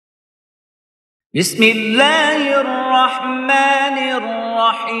بسم الله الرحمن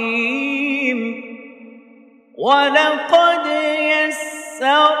الرحيم ولقد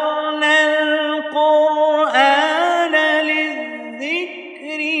يسرنا القرآن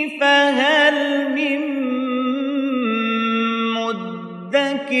للذكر فهل من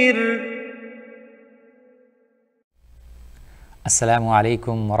مدكر. السلام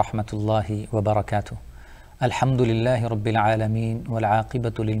عليكم ورحمة الله وبركاته. الحمد لله رب العالمين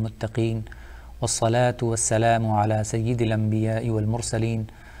والعاقبة للمتقين والصلاة والسلام على سيد الأنبياء والمرسلين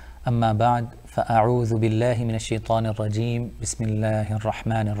أما بعد فأعوذ بالله من الشيطان الرجيم بسم الله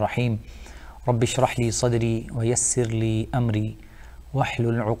الرحمن الرحيم رب اشرح لي صدري ويسر لي أمري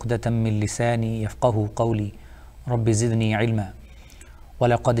واحلل عقدة من لساني يفقه قولي رب زدني علما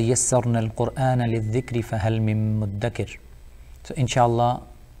ولقد يسرنا القرآن للذكر فهل من مدكر. So inshallah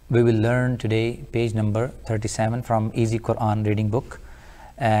we will learn today page number 37 from Easy Quran reading book,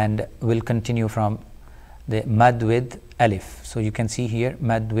 and we'll continue from the mad with alif. So you can see here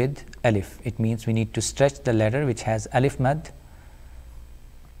mad with alif. It means we need to stretch the letter which has alif mad.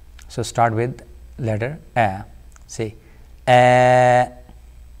 So start with letter a. Say a,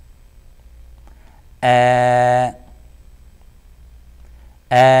 a,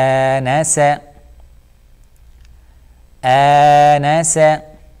 anasa, anasa,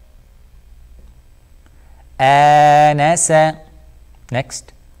 anasa.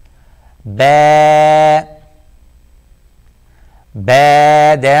 Next, ba,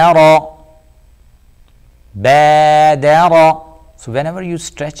 badara, badara. So whenever you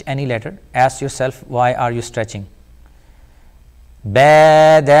stretch any letter, ask yourself, why are you stretching?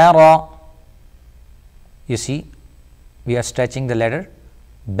 Badara. You see, we are stretching the letter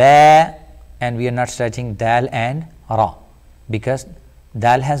ba and we are not stretching dal and ra, because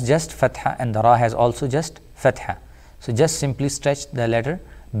dal has just fatha and the ra has also just fatha. So just simply stretch the letter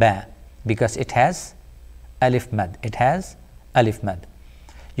ba because it has alif mad. It has alif mad.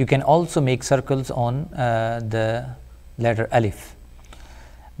 You can also make circles on the letter alif.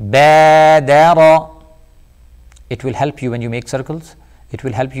 Badara. It will help you when you make circles. It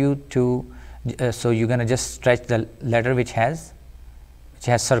will help you to. So you're gonna just stretch the letter which has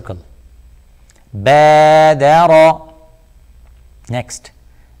circle. Badara. Next,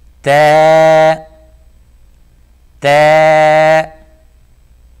 ta, ta,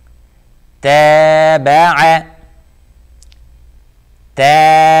 taba'a,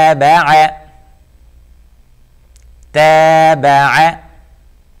 taba'a, taba'a.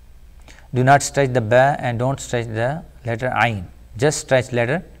 Do not stretch the ba and don't stretch the letter ain. Just stretch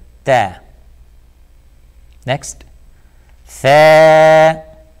letter ta. Next, tha,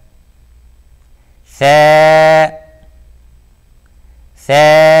 tha,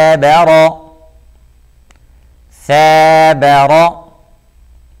 thabara, thabara,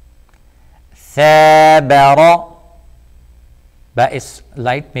 thabara. Ba is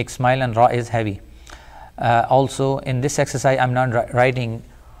light, makes smile, and ra is heavy. Also in this exercise I am not writing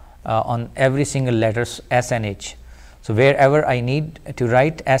on every single letters S and H. So wherever I need to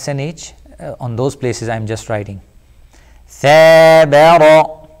write S and H, on those places I am just writing.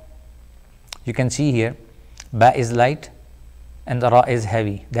 Thabara. You can see here ba is light and the ra is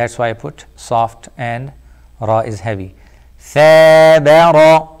heavy. That's why I put soft and ra is heavy.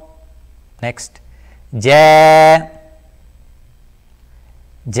 Thabara. Next, ja,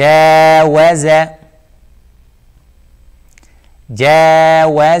 jawaza,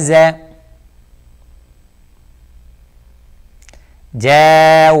 jawaza,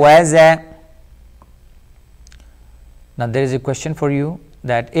 jawaza. Now there is a question for you,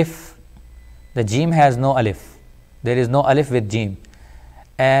 that if the jim has no alif, there is no alif with jim,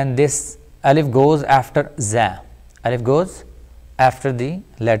 and this alif goes after za, alif goes after the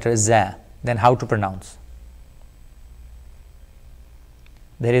letter za, then how to pronounce?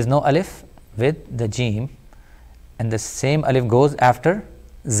 There is no alif with the jim and the same alif goes after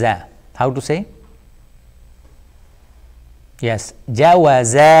za. How to say? Yes,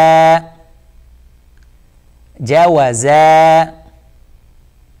 jawaza, jawaza.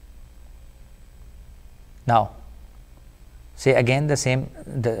 Now say again the same,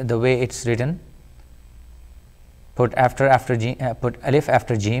 the way it's written. Put put alif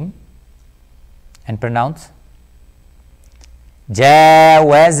after jim and pronounce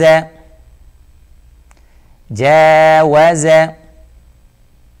jawaza, jawaza.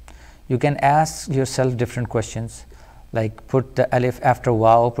 You can ask yourself different questions, like put the alif after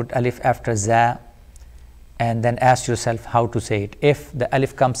waw, put alif after za, and then ask yourself how to say it. If the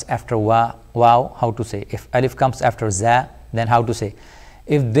alif comes after waw, how to say? If alif comes after za, then how to say?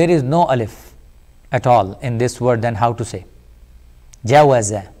 If there is no alif at all in this word, then how to say?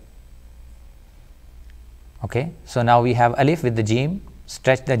 Jawaza. Okay, so now we have alif with the jim,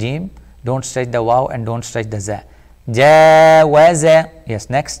 stretch the jim, don't stretch the waw and don't stretch the za. Jawaza, yes,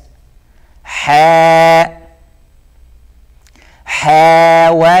 next. Ha,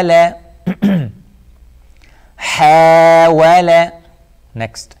 hawala, hawala,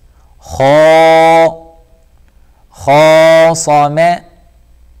 next. Kha, khasama,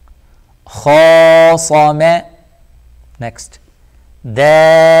 khasama, next.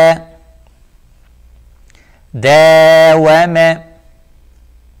 Da, dawama,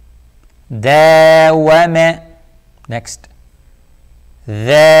 dawama, next.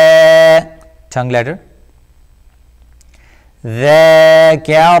 The, tongue letter.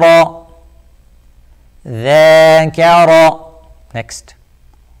 Dhakara, dhakara, next.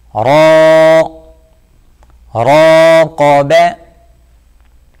 Ra, raqaba,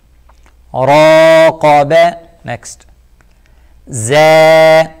 raqaba, next.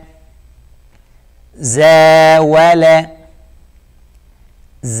 Za, zawala,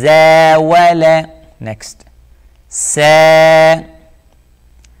 zawala, next. Sa,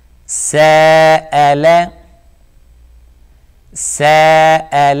 sa'ala,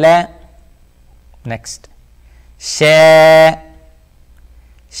 sa'ala, next. Sha,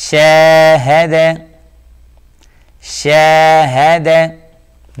 shahada, shahada,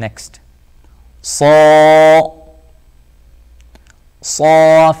 next. Sa,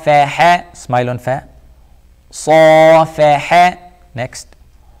 safaha, smile on fa, safaha, next.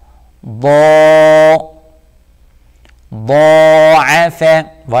 Da, da'afa,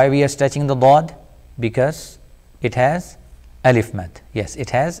 why we are stretching the dad? Because it has alif mad. Yes,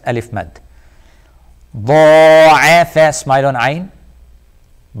 it has alif mad. Da'afa, smile on ayn.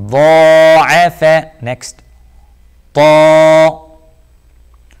 Da'afa, next. Ta,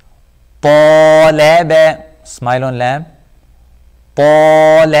 talaba, smile on lam.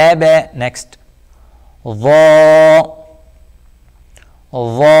 Talaba, next. Dha,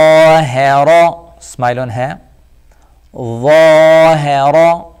 dhahara, smile on ha.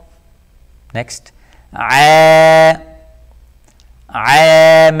 Dhahara, next.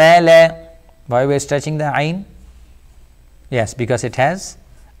 Amala, why we are stretching the ayn? Yes, because it has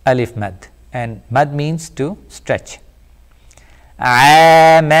alif mad, and mad means to stretch.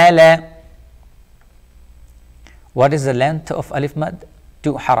 Amala, what is the length of alif mad?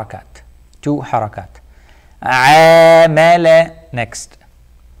 2 harakat. 2 harakat. Amala, next.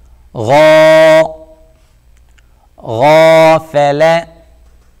 Gha, ghafala,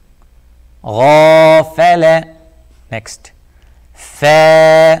 ghafala, next.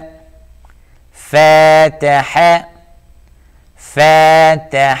 Fa, fataha,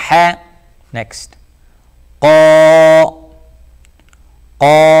 fataha, next. Qa,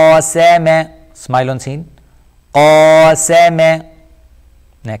 qasama, smile on scene. Qasama,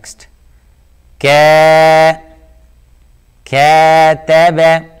 next. Ka,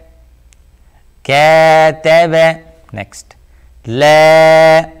 kataba, kataba, next.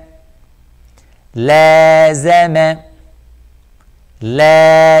 La, lazama,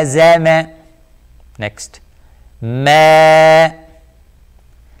 lazama, next. Ma,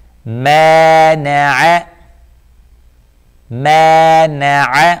 mana'a,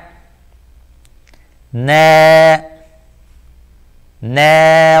 mana'a, na,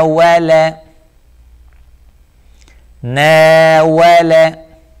 nawala, nawala,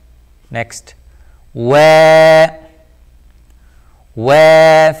 next. Wa,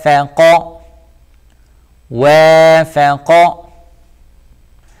 wafaqa, wafaqa.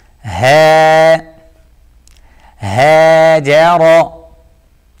 Ha, hajara,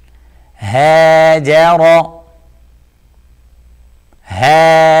 hajara,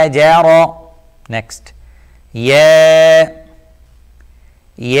 hajara, next. Ya,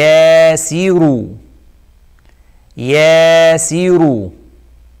 yasiru, yasiru,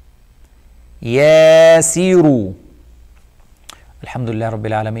 yasiru. Alhamdulillah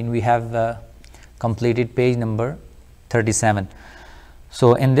Rabbil Alameen, we have completed page number 37.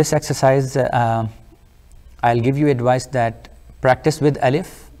 So in this exercise, I'll give you advice that practice with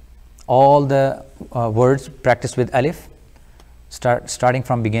alif, all the words practice with alif, starting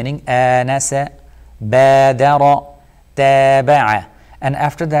from beginning. Anasa, badara, taba'a, and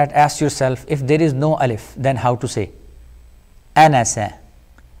after that ask yourself, if there is no alif, then how to say? Anasa,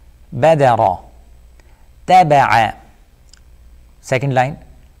 badara, taba'a. Second line,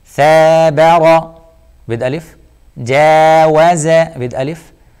 thabara with alif, jawaza with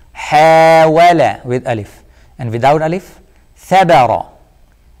alif, hawala with alif, and without alif, thabara,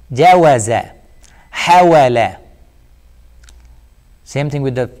 jawaza, hawala. Same thing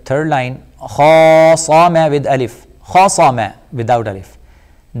with the third line, khasama with alif, khasama without alif,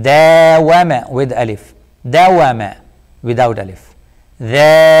 dawama with alif, Dawama without alif.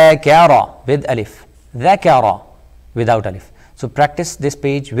 Dhakara with alif. Dhakara without alif. So practice this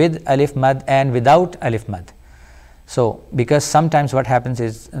page with alif mad and without alif mad. So because sometimes what happens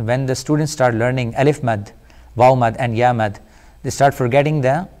is when the students start learning alif mad, waw mad and ya mad, they start forgetting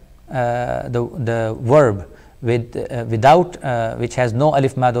the verb without which has no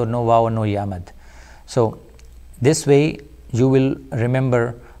alif mad or no waw or no ya mad. So this way you will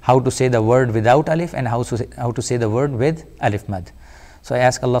remember how to say the word without alif and how to say the word with alif mad. So I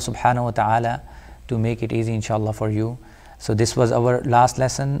ask Allah subhanahu wa ta'ala to make it easy inshallah for you. So this was our last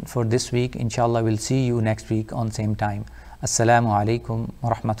lesson for this week. Inshallah we'll see you next week on same time. Assalamu alaikum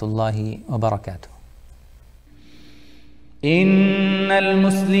wa rahmatullahi wa barakatuh. إن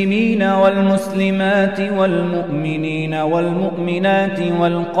المسلمين والمسلمات والمؤمنين والمؤمنات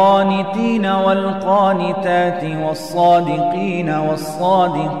والقانتين والقانتات والصادقين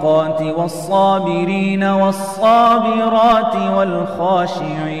والصادقات والصابرين والصابرات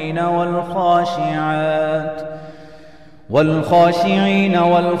والخاشعين والخاشعات والخاشعين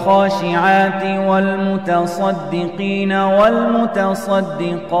والخاشعات والمتصدقين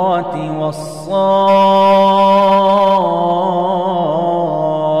والمتصدقات والصائمين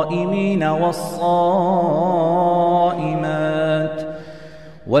والصائمات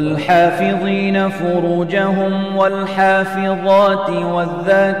والحافظين فروجهم والحافظات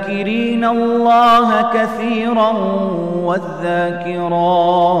والذاكرين الله كثيرا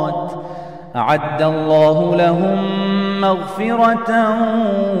والذاكرات أعد الله لهم مغفرة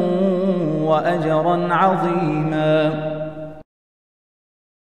وأجرا عظيما.